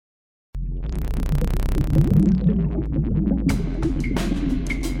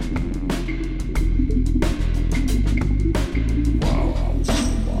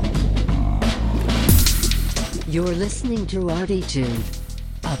You're listening to ArTEEtude,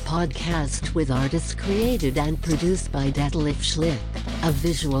 a podcast with artists created and produced by Detlef Schlich, a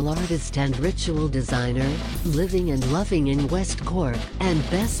visual artist and ritual designer, living and loving in West Cork, and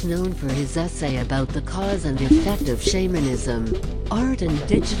best known for his essay about the cause and effect of shamanism, art and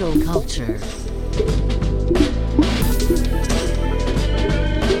digital culture.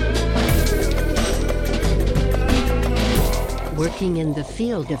 Working in the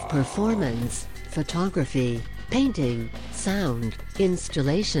field of performance, photography, painting, sound,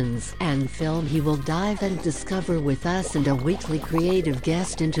 installations, and film, he will dive and discover with us and a weekly creative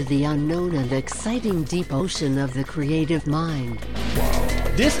guest into the unknown and exciting deep ocean of the creative mind.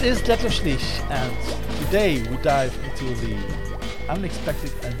 This is Detlef Schlich, and today we dive into the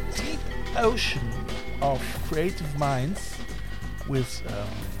unexpected and deep ocean of creative minds with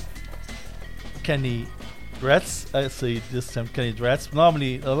Kenny Dretz. I say this time Kenny Dretz.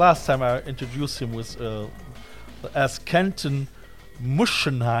 Normally, the last time I introduced him was as Kenton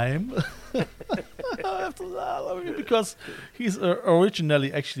Muschenheim. I have to laugh because he's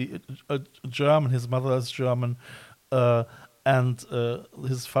originally actually a German. His mother is German, and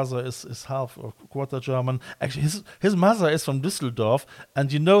his father is half or quarter German. Actually, his mother is from Düsseldorf,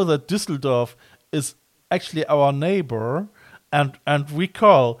 and you know that Düsseldorf is actually our neighbor, and we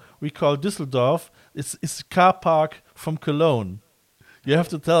call Düsseldorf. It's a car park from Cologne. You have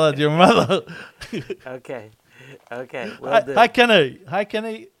to tell it your mother. Okay. Well, hi,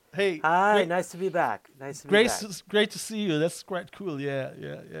 Kenny. Hey. Hi. Nice to be back. Great to see you. That's quite cool. Yeah,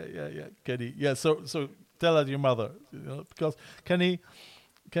 Kenny. Yeah. So tell it your mother, because Kenny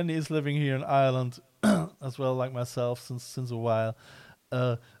is living here in Ireland as well, like myself, since a while.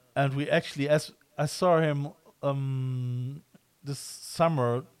 And we actually, as I saw him this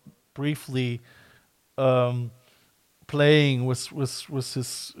summer briefly. Playing with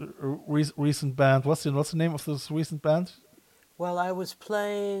his recent band. What's the name of this recent band? Well, I was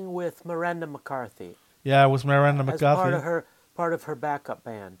playing with Miranda McCarthy. Yeah, with Miranda McCarthy. As part of her backup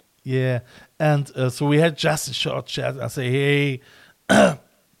band. Yeah, and so we had just a short chat. I say,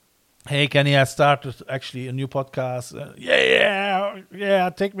 hey, Kenny, I started actually a new podcast. Yeah,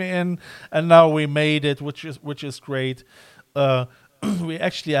 take me in, and now we made it, which is great. I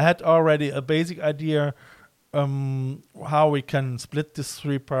had already a basic idea how we can split these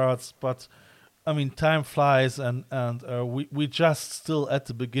three parts, but I mean time flies, and we just still at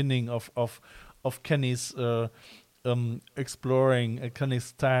the beginning of Kenny's exploring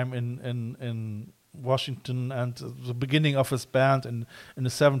Kenny's time in Washington and the beginning of his band in the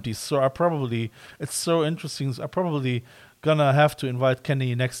 70s. So it's so interesting. I probably gonna have to invite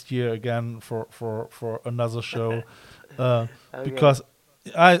Kenny next year again for another show. Okay. Because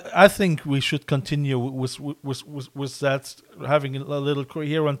I think we should continue with that. Having a little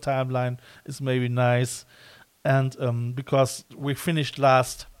coherent timeline is maybe nice, and because we finished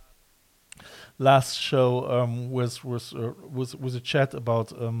last show with a chat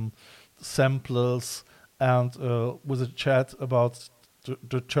about samples, and with a chat about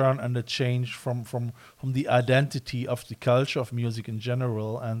the turn and the change from the identity of the culture of music in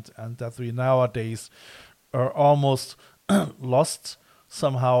general, and that we nowadays are almost lost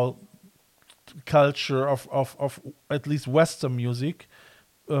somehow culture of at least Western music.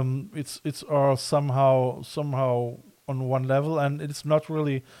 It's all somehow on one level, and it's not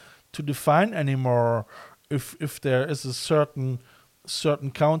really to define anymore if there is a certain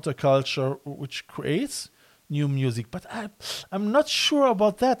counterculture which creates new music. But I'm not sure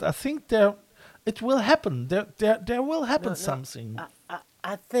about that. I think it will happen. There will happen something.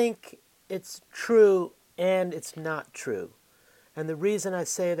 I think it's true and it's not true. And the reason I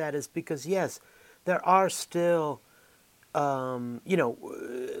say that is because, yes, there are still, local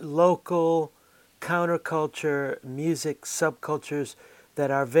counterculture music subcultures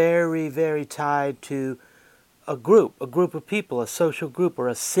that are very, very tied to a group of people, a social group, or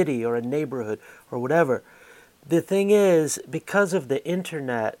a city, or a neighborhood, or whatever. The thing is, because of the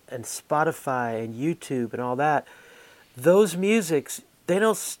internet and Spotify and YouTube and all that, those musics, they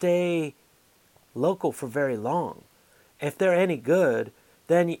don't stay local for very long. If they're any good,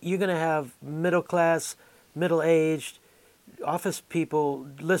 then you're going to have middle-class, middle-aged office people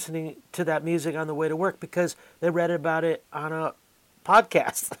listening to that music on the way to work because they read about it on a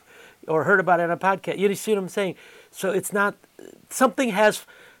podcast or heard about it on a podcast. You see what I'm saying? So it's not something has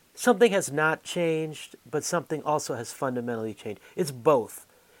not changed, but something also has fundamentally changed. It's both.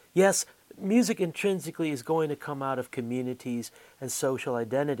 Yes, music intrinsically is going to come out of communities and social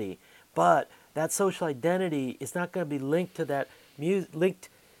identity, but that social identity is not going to be linked to that music,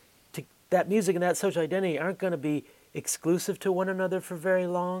 and that social identity aren't going to be exclusive to one another for very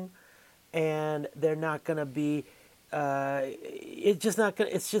long. and they're not going to be. It's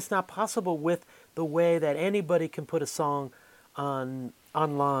just not possible with the way that anybody can put a song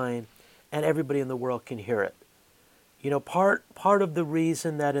online, and everybody in the world can hear it. Part of the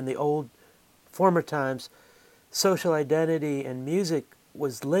reason that in the former times, social identity and music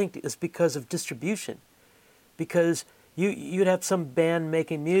was linked is because of distribution. Because you'd have some band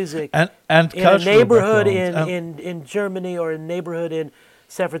making music and in a neighborhood background. in Germany or a neighborhood in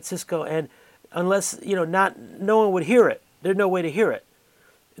San Francisco, and unless no one would hear it. There's no way to hear it.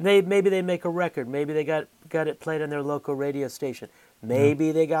 Maybe they make a record. Maybe they got it played on their local radio station.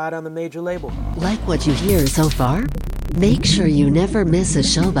 Maybe they got on the major label. Like what you hear so far? Make sure you never miss a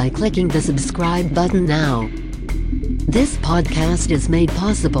show by clicking the subscribe button now. This podcast is made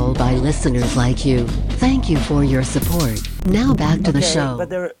possible by listeners like you. Thank you for your support. Now back to the show.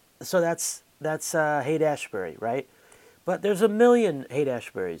 So that's Haight-Ashbury, right? But there's a million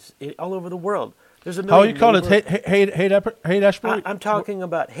Haight-Ashburys all over the world. There's a million. How you call it? Haight-Ashbury? I'm talking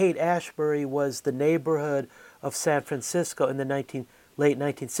about Haight-Ashbury was the neighborhood of San Francisco in the late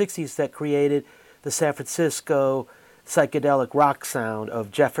 1960s that created the San Francisco psychedelic rock sound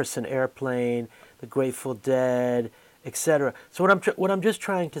of Jefferson Airplane, the Grateful Dead, etc. So what I'm just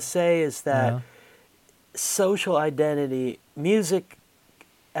trying to say is that social identity, music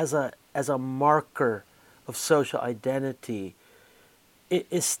as a marker of social identity, it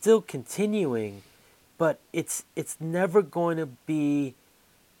is still continuing, but it's never going to be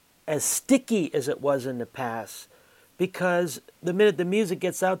as sticky as it was in the past, because the minute the music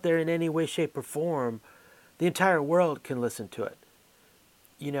gets out there in any way, shape, or form, the entire world can listen to it.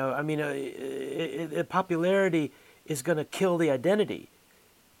 Popularity is going to kill the identity,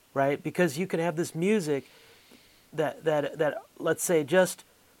 right? Because you can have this music that let's say just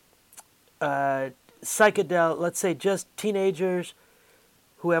psychedelic, let's say just teenagers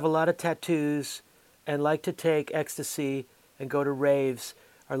who have a lot of tattoos and like to take ecstasy and go to raves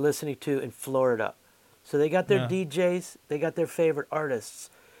are listening to in Florida. So they got their DJs, they got their favorite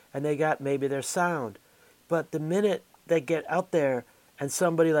artists, and they got maybe their sound. But the minute they get out there and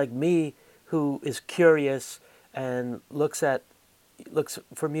somebody like me who is curious and looks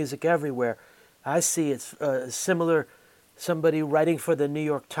for music everywhere, I see it's similar. Somebody writing for the New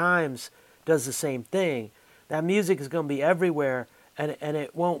York Times does the same thing. That music is going to be everywhere, and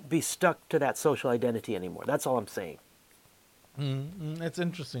it won't be stuck to that social identity anymore. That's all I'm saying. It's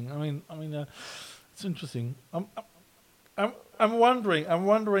interesting. I mean, it's interesting. I'm wondering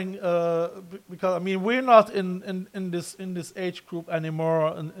because I mean we're not in this age group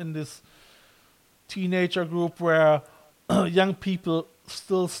anymore, in this teenager group where young people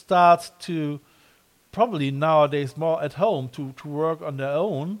still start to probably nowadays more at home to work on their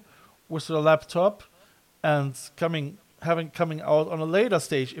own with their laptop and coming out on a later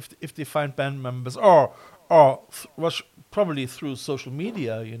stage if they find band members or probably through social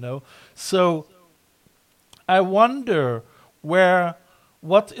media, So I wonder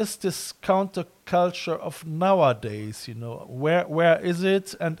what is this counterculture of nowadays? Where is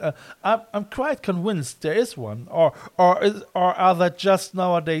it? And I'm quite convinced there is one. Or are that just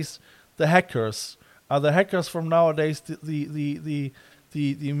nowadays the hackers? Are the hackers from nowadays the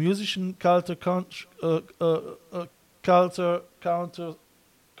musician countercultures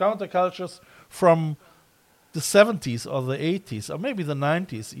from the 70s or the 80s or maybe the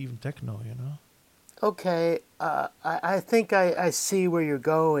 90s, even techno? Okay, I think I see where you're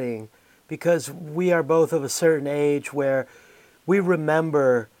going, because we are both of a certain age where we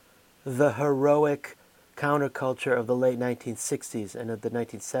remember the heroic counterculture of the late 1960s and of the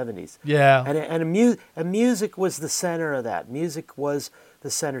 1970s. Yeah. And music was the center of that. Music was the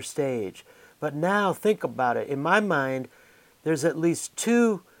center stage. But now think about it. In my mind, there's at least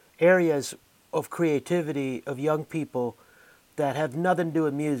two areas of creativity of young people that have nothing to do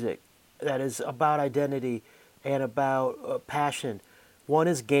with music, that is about identity and about passion. One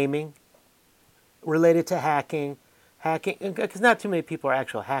is gaming, related to hacking, because not too many people are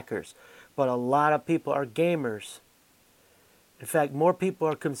actual hackers, but a lot of people are gamers. In fact, more people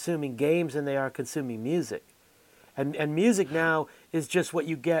are consuming games than they are consuming music. And music now is just what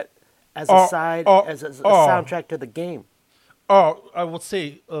you get as a soundtrack to the game. Or I would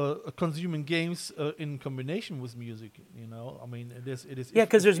say consuming games in combination with music. I mean, it is. Yeah,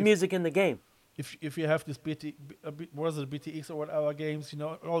 because there's music in the game. If you have this BTX or whatever games,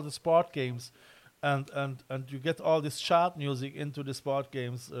 all the sport games, and you get all this chart music into the sport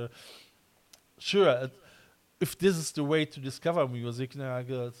games. Sure, if this is the way to discover music, I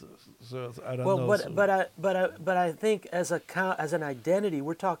guess, so I don't know. But I think as an identity,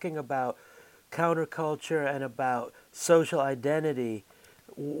 we're talking about counterculture and about social identity.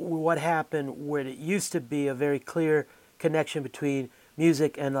 what happened where it used to be a very clear connection between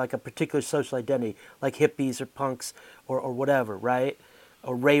music and like a particular social identity, like hippies or punks or whatever, right?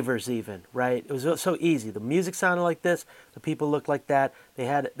 Or ravers even, right? It was so easy. The music sounded like this. The people looked like that. They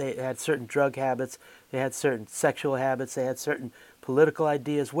had certain drug habits. They had certain sexual habits. They had certain political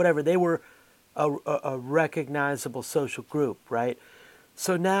ideas. Whatever. They were a recognizable social group, right?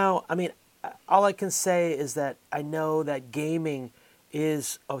 So now, I mean, all I can say is that I know that gaming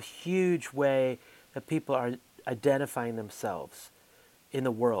is a huge way that people are identifying themselves in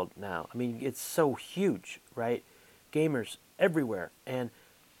the world now. I mean, it's so huge, right? Gamers everywhere and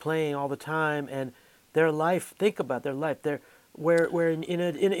playing all the time, and their life. Think about their life. They're where in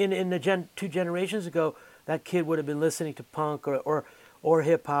 2 generations ago, that kid would have been listening to punk or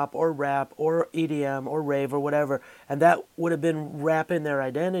hip hop or rap or EDM or rave or whatever, and that would have been wrapping their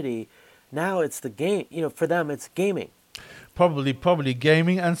identity. Now it's the game. You know, for them, it's gaming. Probably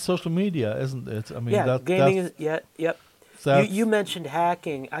gaming and social media, isn't it? I mean, Yeah, gaming is yep. You mentioned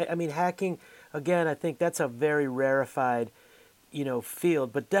hacking. I mean, hacking again. I think that's a very rarefied,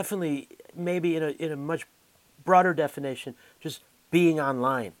 field, but definitely maybe in a much broader definition, just being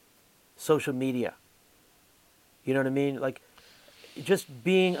online, social media. You know what I mean? Like just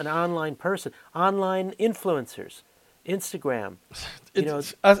being an online person, online influencers, Instagram. So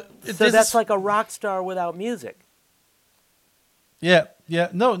that's like a rock star without music. Yeah.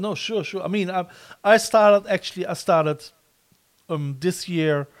 No, sure. I mean, I started this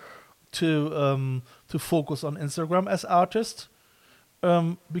year to focus on Instagram as artist,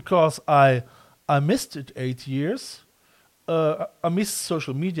 because I missed it 8 years. I missed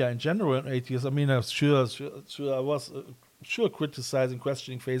social media in general in 8 years. I mean, I was sure I was criticizing,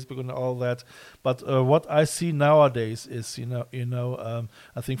 questioning Facebook and all that. But what I see nowadays is,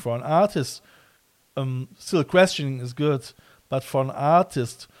 I think for an artist, still questioning is good, but for an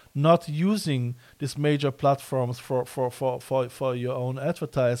artist, not using these major platforms for your own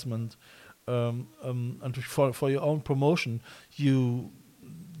advertisement, and for your own promotion, you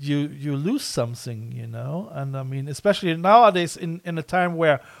lose something, And I mean, especially nowadays in a time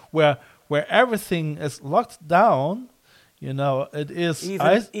where everything is locked down, it is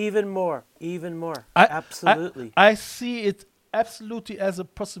even more. Absolutely. I see it absolutely as a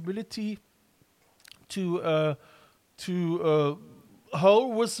possibility to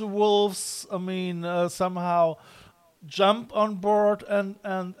howl with the wolves. I mean, somehow jump on board and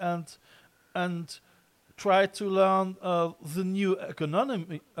try to learn the new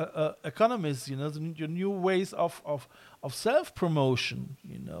economies, the new ways of self promotion.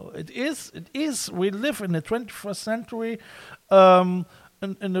 It is. We live in the 21st century. And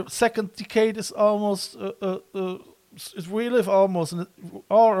the second decade is almost. We live almost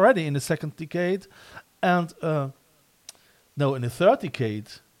already in the second decade, and no, in the third decade.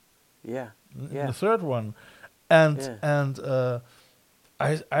 Yeah. In the third one, and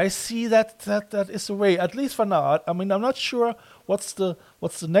I see that is the way, at least for now. I mean, I'm not sure what's the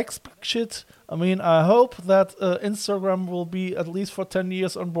next big shit. I mean, I hope that Instagram will be at least for 10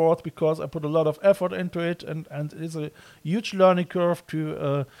 years on board, because I put a lot of effort into it, and it is a huge learning curve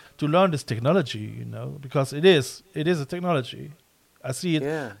to learn this technology, because it is a technology. I see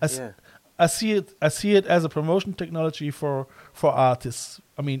it. I see it as a promotion technology for artists.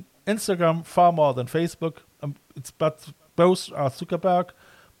 I mean, Instagram far more than Facebook. But both are Zuckerberg.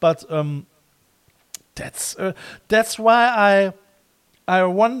 But that's why I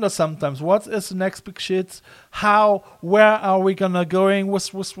wonder sometimes, what is the next big shit? Where are we gonna going with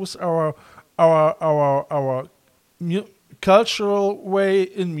our cultural way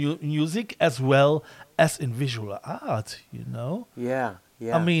in music as well as in visual art? Yeah.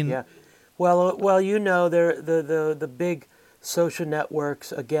 I mean. Yeah. Well, the big social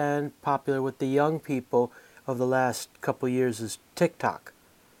networks, again, popular with the young people of the last couple of years, is TikTok.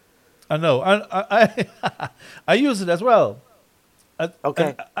 I know. I I use it as well.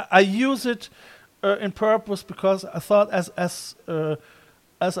 Okay. I use it in purpose, because I thought as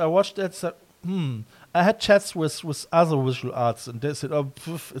I watched it, I had chats with other visual arts, and they said, "Oh,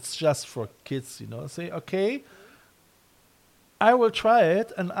 it's just for kids," I say, "Okay, I will try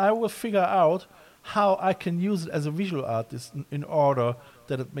it, and I will figure out how I can use it as a visual artist in order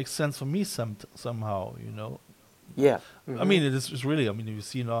that it makes sense for me somehow." Yeah. Mm-hmm. I mean, it's really. I mean, you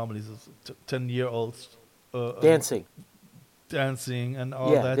see normally 10-year-olds dancing and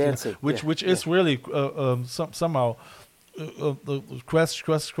all that, dancing, which is really somehow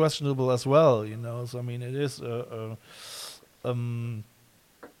questionable as well. So I mean, it is. I'm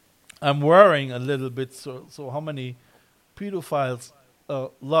worrying a little bit. So how many pedophiles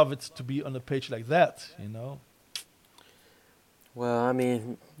love it to be on a page like that? Well, I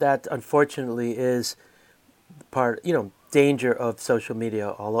mean, that unfortunately is danger of social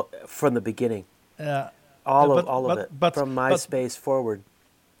media from the beginning. Yeah, All of it from MySpace forward.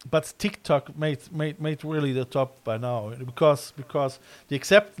 but TikTok made really the top by now because the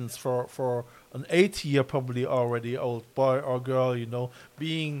acceptance for an 8 year probably already old boy or girl,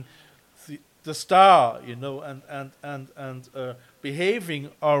 being the star, and behaving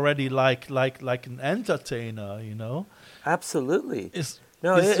already like an entertainer, Absolutely. is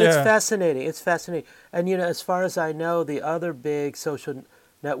No, is it's fascinating. It's fascinating. And as far as I know, the other big social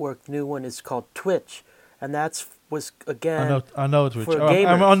network, new one, is called Twitch, and was again I know Twitch. for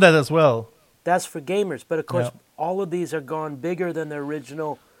I'm on gamers. that as well. That's for gamers. But of Yeah. course, all of these are gone bigger than their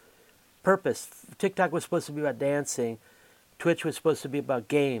original purpose. TikTok was supposed to be about dancing. Twitch was supposed to be about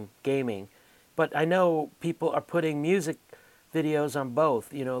gaming. But I know people are putting music videos on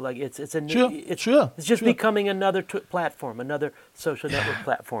both. Like it's a new, it's just Sure. becoming another platform, another social network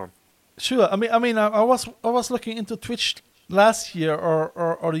platform. Sure. I was looking into Twitch last year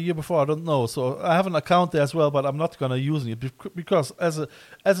or the year before. I don't know. So I have an account there as well, but I'm not gonna use it because as a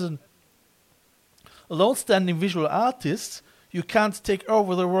lone-standing visual artist, you can't take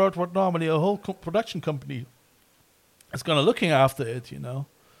over the world. What normally a whole production company is gonna looking after it.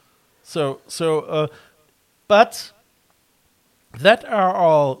 But that are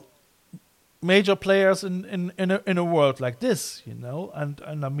all major players in a world like this,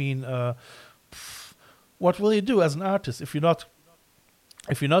 and I mean, what will you do as an artist if you're not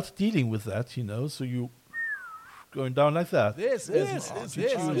dealing with that, so you going down like that. It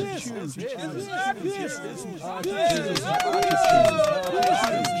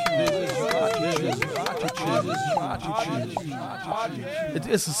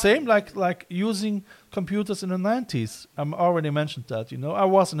is the same like using computers in the 90s. I already mentioned that. I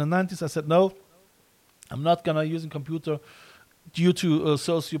was in the 90s. I said no, I'm not gonna use a computer due to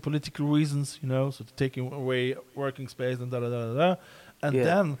socio-political reasons. So taking away working space and da da da da. And Yeah.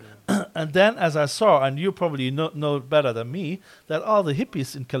 then, and then, as I saw, and you probably know better than me, that all the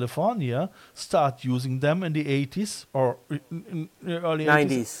hippies in California start using them in the 80s or in the early 80s.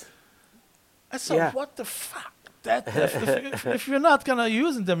 90s. I thought, what the fuck? That if you're not gonna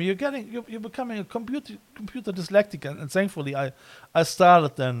using them, you're becoming a computer dyslexic, and thankfully I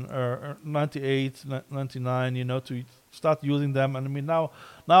started then 98, 99, to start using them, and I mean now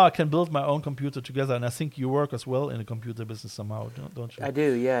I can build my own computer together, and I think you work as well in the computer business somehow, don't you? I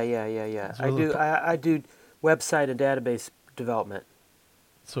do. Yeah. I do website and database development.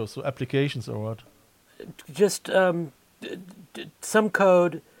 So applications or what? Just some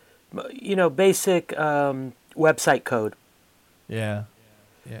code, basic website code. Yeah.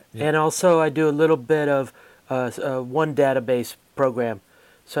 And also I do a little bit of one database program.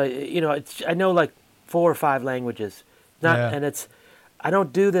 So I know like 4 or 5 languages. And I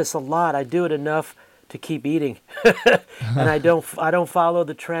don't do this a lot. I do it enough to keep eating, and I don't follow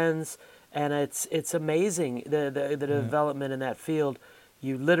the trends. And it's amazing the development in that field.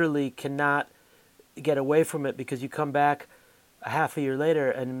 You literally cannot get away from it because you come back a half a year later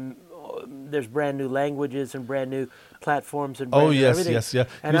and there's brand new languages and brand new platforms and brand new everything. Yes.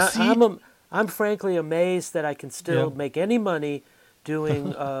 And I'm frankly amazed that I can still make any money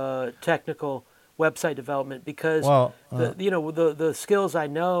doing technical website development because the skills I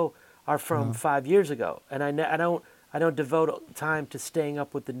know are from 5 years ago, and I don't devote time to staying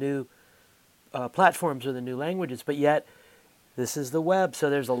up with the new platforms or the new languages. But yet, this is the web, so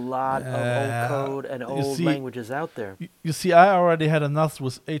there's a lot of old code and old languages out there. You see, I already had enough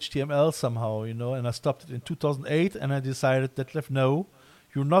with HTML somehow, and I stopped it in 2008, and I decided that no,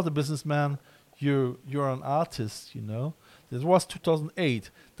 you're not a businessman, you're an artist, This was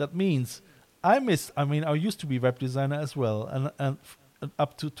 2008. That means I used to be web designer as well, and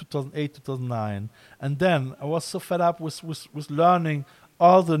up to 2008, 2009, and then I was so fed up with learning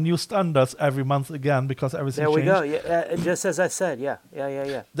all the new standards every month again because everything changed. There we go. Yeah, just as I said. Yeah.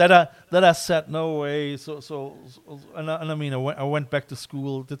 That I said no way. I went back to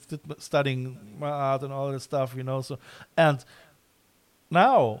school, did studying my art and all this stuff, So, and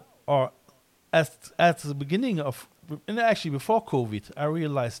now or at the beginning of, and actually before COVID, I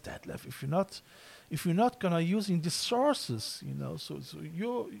realized that if you're not gonna using these sources, so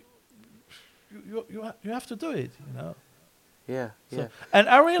you have to do it, Yeah. And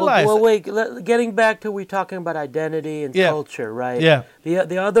I realized. Well, wait. Getting back to we talking about identity and culture, right? Yeah.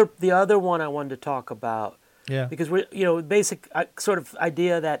 The other one I wanted to talk about. Yeah. Because we're basic sort of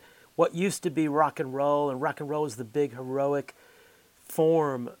idea that what used to be rock and roll is the big heroic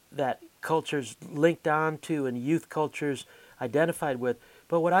form that cultures linked onto and youth cultures identified with.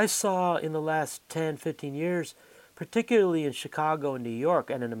 But what I saw in the last 10, 15 years, particularly in Chicago and New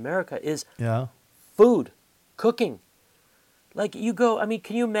York and in America, is Yeah. food, cooking. Like you go, I mean,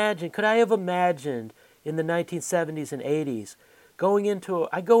 can you imagine? Could I have imagined in the 1970s and 80s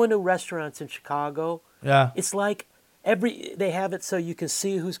I go into restaurants in Chicago. Yeah. It's like they have it so you can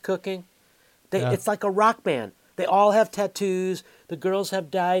see who's cooking. Yeah. It's like a rock band. They all have tattoos. The girls have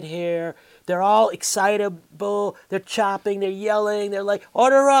dyed hair. They're all excitable. They're chopping. They're yelling. They're like,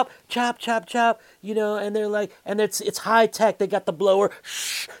 order up, chop, chop, chop. And they're like, and it's high tech. They got the blower,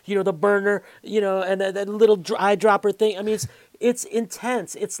 the burner, and that little eyedropper thing. I mean, it's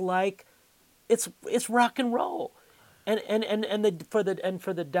intense. It's like, it's rock and roll, for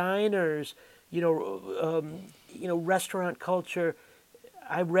the diners, restaurant culture.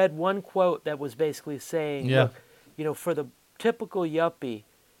 I read one quote that was basically saying, Yeah. look, for the typical yuppie,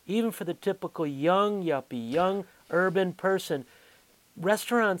 even for the typical young yuppie, young urban person,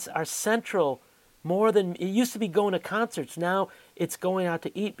 restaurants are central more than it used to be going to concerts. Now it's going out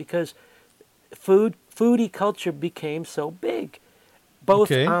to eat because foodie culture became so big,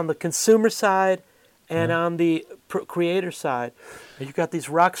 both Okay. on the consumer side and Yeah. on the creator side. And you've got these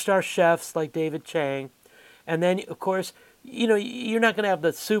rock star chefs like David Chang, and then of course, you're not going to have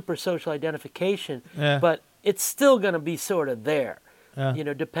the super social identification, Yeah. but it's still going to be sort of there.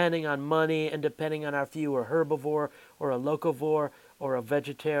 Yeah. Depending on money and depending on if you are herbivore or a locavore or a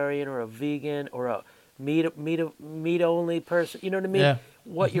vegetarian or a vegan or a meat only person. You know what I mean? Yeah.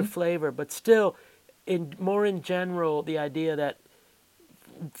 What your flavor, but still, in general, the idea that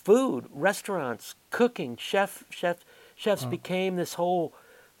food, restaurants, cooking, chefs became this whole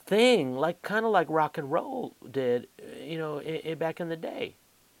thing, like kind of like rock and roll did, back in the day.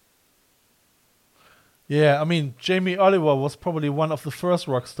 Yeah. I mean, Jamie Oliver was probably one of the first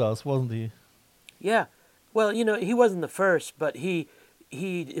rock stars, wasn't he? Yeah, well, he wasn't the first, but he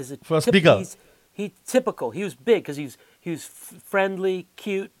is a First bigger. He typical. He was big because he was friendly,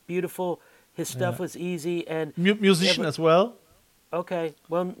 cute, beautiful. His stuff was easy and Musician as well. Okay,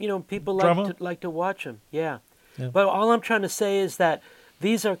 well, people Drummer? like to watch him. Yeah. Yeah. But all I'm trying to say is that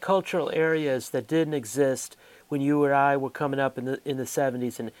these are cultural areas that didn't exist when you or I were coming up in the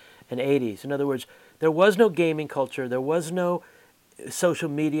 70s and 80s. In other words, there was no gaming culture, there was no social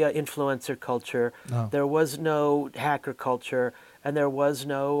media influencer culture, No. there was no hacker culture, and there was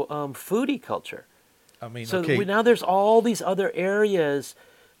no foodie culture. I mean, So okay. now there's all these other areas,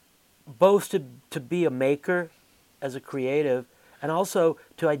 both to be a maker as a creative and also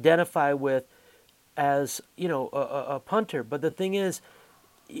to identify with as a punter. But the thing is,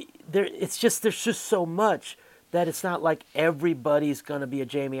 there's just so much that it's not like everybody's gonna be a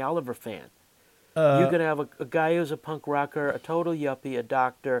Jamie Oliver fan. You're gonna have a guy who's a punk rocker, a total yuppie, a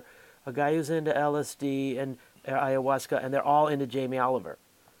doctor, a guy who's into LSD and ayahuasca, and they're all into Jamie Oliver.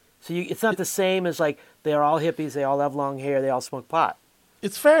 So it's not the same as like they're all hippies, they all have long hair, they all smoke pot.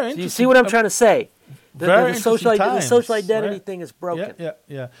 It's very So interesting. you see what I'm trying to say? Very The social interesting the social times, identity right? thing is broken.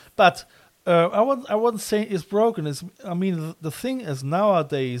 Yeah. But I wouldn't say it's broken. I mean, the thing is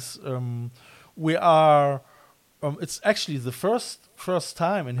nowadays we are. It's actually the first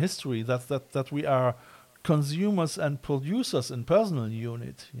time in history that we are consumers and producers in personal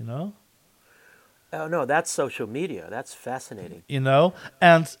unit. Oh no, that's social media. That's fascinating. And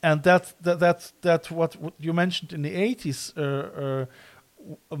that's what you mentioned in the 80s.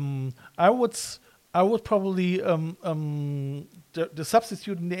 I would probably the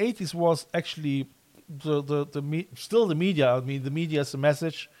substitute in the 80s was actually still the media. I mean, the media is the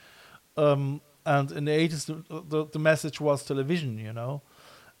message, and in the 80s the message was television.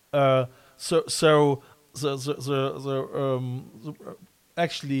 So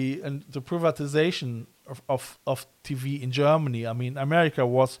actually, and the privatization of TV in Germany. I mean, America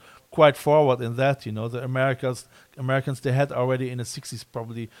was quite forward in that. The Americans they had already in the 60s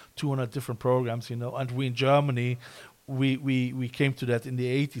probably 200 different programs. And we in Germany, we came to that in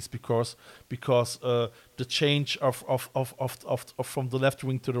the 80s because the change of from the left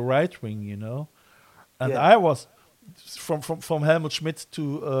wing to the right wing. And Yeah. I was from Helmut Schmidt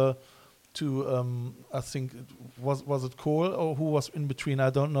to I think was it Kohl or who was in between, I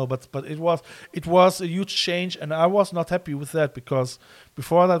don't know, but it was a huge change, and I was not happy with that because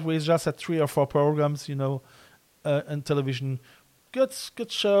before that we just had 3 or 4 programs in television, good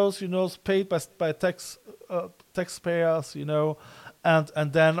shows, paid by taxpayers,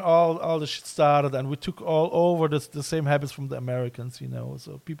 and then all the shit started, and we took all over the same habits from the Americans,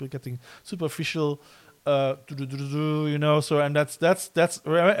 so people getting superficial. So and that's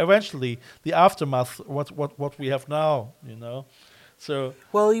eventually the aftermath what we have now. So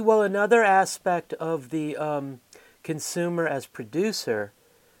Well, another aspect of the consumer as producer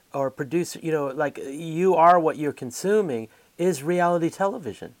or producer, like you are what you're consuming is reality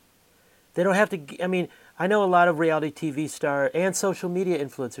television. They don't have to. I mean, I know a lot of reality TV star and social media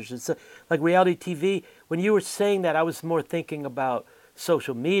influencers. It's like reality TV. When you were saying that, I was more thinking about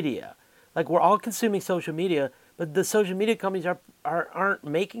social media. Like we're all consuming social media, but the social media companies aren't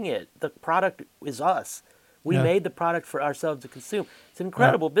making it. The product is us. We Yeah. made the product for ourselves to consume. It's an Yeah.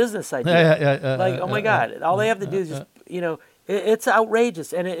 incredible business idea. Like, oh my God, all they have to do is just, it's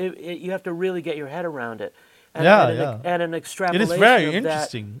outrageous, and you have to really get your head around it. And, Yeah, and, an, yeah. and an It extrapolation is very of that.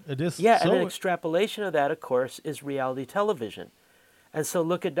 interesting. It is Yeah, and an so. extrapolation of that, of course, is reality television. And so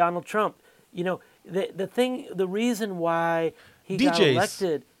look at Donald Trump. The reason why he got DJs.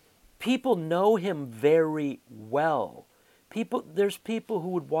 elected, people know him very well. There's people who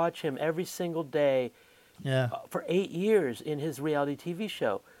would watch him every single day Yeah. for 8 years in his reality TV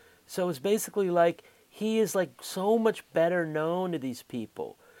show. So it's basically like he is like so much better known to these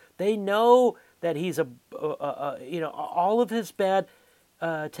people. They know that he's all of his bad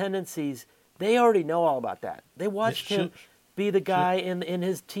tendencies. They already know all about that. They watched him be the guy in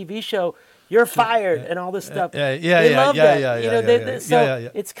his TV show. You're fired and all this stuff. They love that.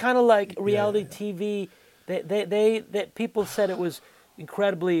 So it's kind of like reality TV. They people said it was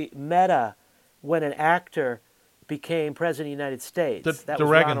incredibly meta when an actor became president of the United States. That was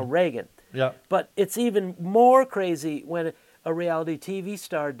Ronald Reagan. Yeah. But it's even more crazy when a reality TV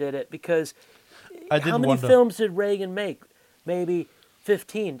star did it, because how many films did Reagan make? Maybe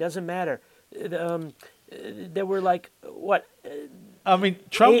 15. Doesn't matter. There were like, what? I mean,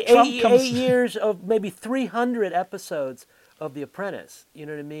 Trump comes 8 years of maybe 300 episodes of The Apprentice. You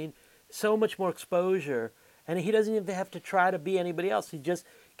know what I mean? So much more exposure. And he doesn't even have to try to be anybody else. He just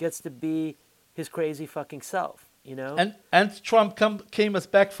gets to be his crazy fucking self, And Trump came us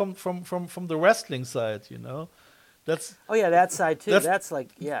back from the wrestling side, That's that side too. That's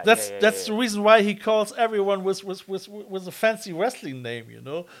the reason why he calls everyone with a fancy wrestling name,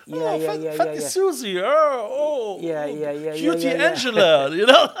 Fancy Susie, Cutie Angela,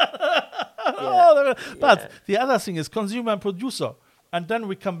 But the other thing is consumer and producer, and then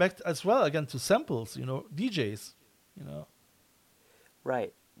we come back as well again to samples, DJs,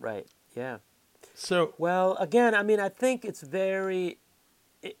 Right, yeah. So well, again, I mean, I think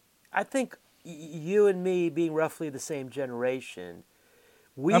I think you and me being roughly the same generation,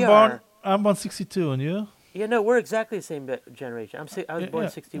 I'm born 62, and you? Yeah, no, we're exactly the same generation. I was born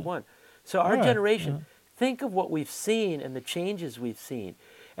in 61. So our generation, think of what we've seen and the changes we've seen,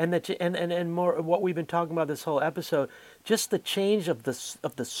 and more what we've been talking about this whole episode. Just the change of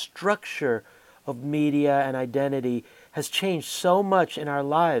the structure of media and identity has changed so much in our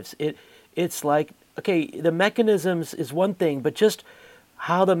lives. It's like, okay, the mechanisms is one thing, but just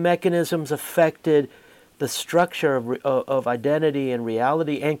how the mechanisms affected the structure of identity and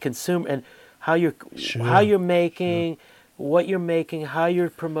reality and consumer, and how you're making, what you're making, how you're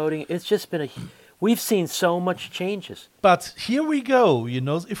promoting. It's just been we've seen so much changes. But here we go,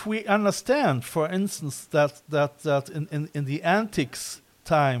 if we understand, for instance, that in the antiques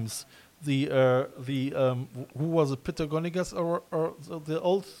times, the who was it, Pythagoras or the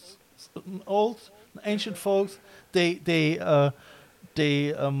old ancient folks, they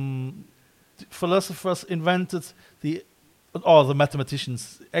philosophers invented the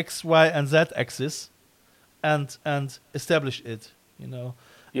mathematicians X, Y, and Z axis, and established it.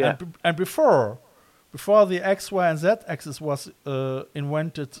 Yeah. And before the X, Y, and Z axis was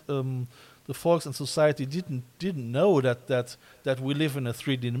invented, the folks in society didn't know that we live in a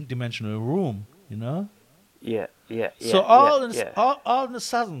three-dimensional room. Yeah. So all of a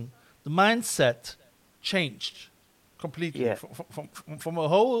sudden, the mindset changed completely from a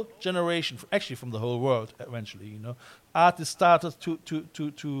whole generation, actually from the whole world. Eventually, artists started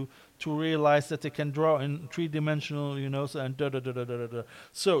to realize that they can draw in three-dimensional, so and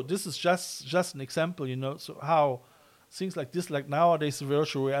So this is just an example, So how things like this, like nowadays,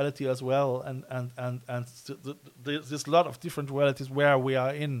 virtual reality as well, and there's a lot of different realities where we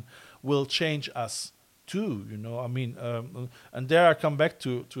are in will change us too, I mean, and there I come back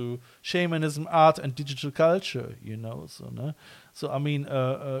to shamanism, art, and digital culture, So I mean,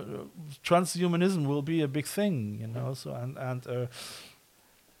 transhumanism will be a big thing, So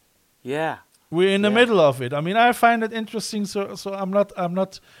we're in the middle of it. I mean, I find it interesting. So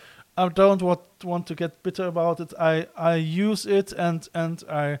I don't want to get bitter about it. I use it, and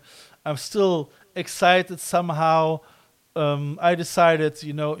I'm still excited somehow. I decided,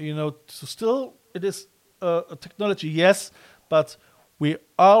 to still it is. A technology, yes, but we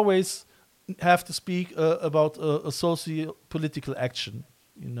always have to speak about a socio-political action,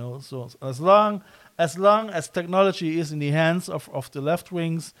 So as long as technology is in the hands of the left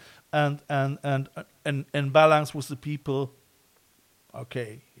wings and in balance with the people,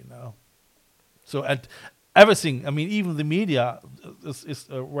 okay. So and everything. I mean, even the media is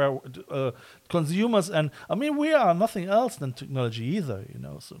where consumers, and I mean, we are nothing else than technology either.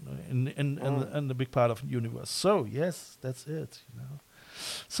 So in the big part of the universe. So yes, that's it.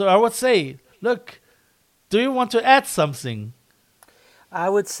 So I would say, look, do you want to add something? I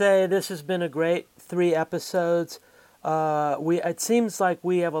would say this has been a great 3 episodes. It seems like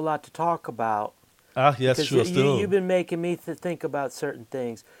we have a lot to talk about. Yes, sure. Still, you've been making me think about certain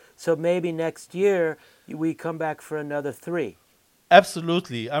things. So maybe next year we come back for another 3.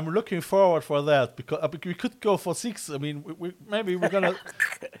 Absolutely, I'm looking forward for that because we could go for 6. I mean, maybe we're gonna.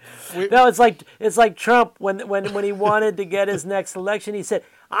 No, it's like Trump when he wanted to get his next election. He said,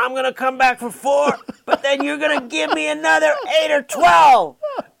 "I'm gonna come back for 4, but then you're gonna give me another 8 or 12."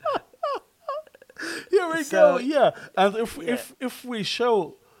 Here we go. Yeah, and if we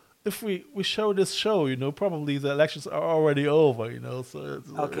show. If we show this show, probably the elections are already over, So it's,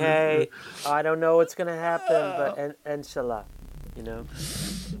 okay, I don't know what's gonna happen, but inshallah,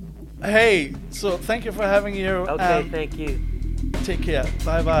 Hey, so thank you for having you. Okay, thank you. Take care.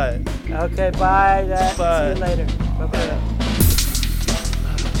 Bye bye. Okay, bye. Bye. See you later. Bye bye.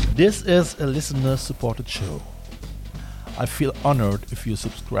 This is a listener-supported show. I feel honored if you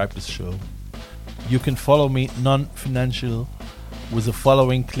subscribe this show. You can follow me non-financial with the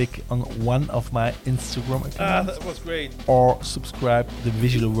following click on one of my Instagram accounts. That was great. Or subscribe the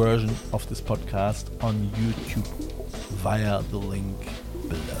visual version of this podcast on YouTube via the link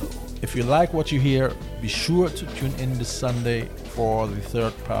below. If you like what you hear, be sure to tune in this Sunday for the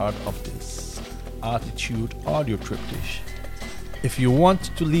 3rd part of this ArTEEtude audio triptych. If you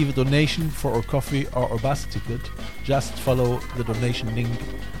want to leave a donation for a coffee or a bus ticket, just follow the donation link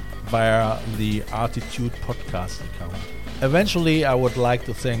via the ArTEEtude podcast account. Eventually, I would like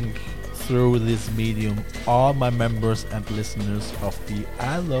to thank, through this medium, all my members and listeners of the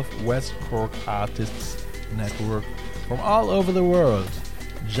I Love West Cork Artists Network from all over the world.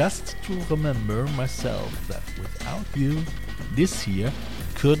 Just to remember myself that without you, this here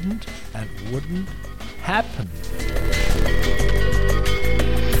couldn't and wouldn't happen.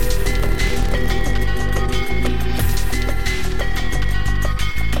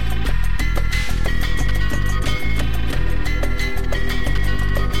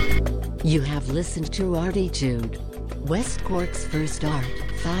 You have listened to ArTEEtude, West Cork's first art,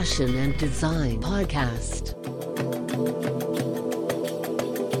 fashion and design podcast.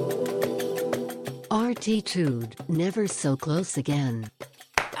 ArTEEtude, never so close again.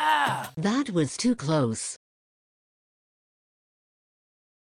 That was too close.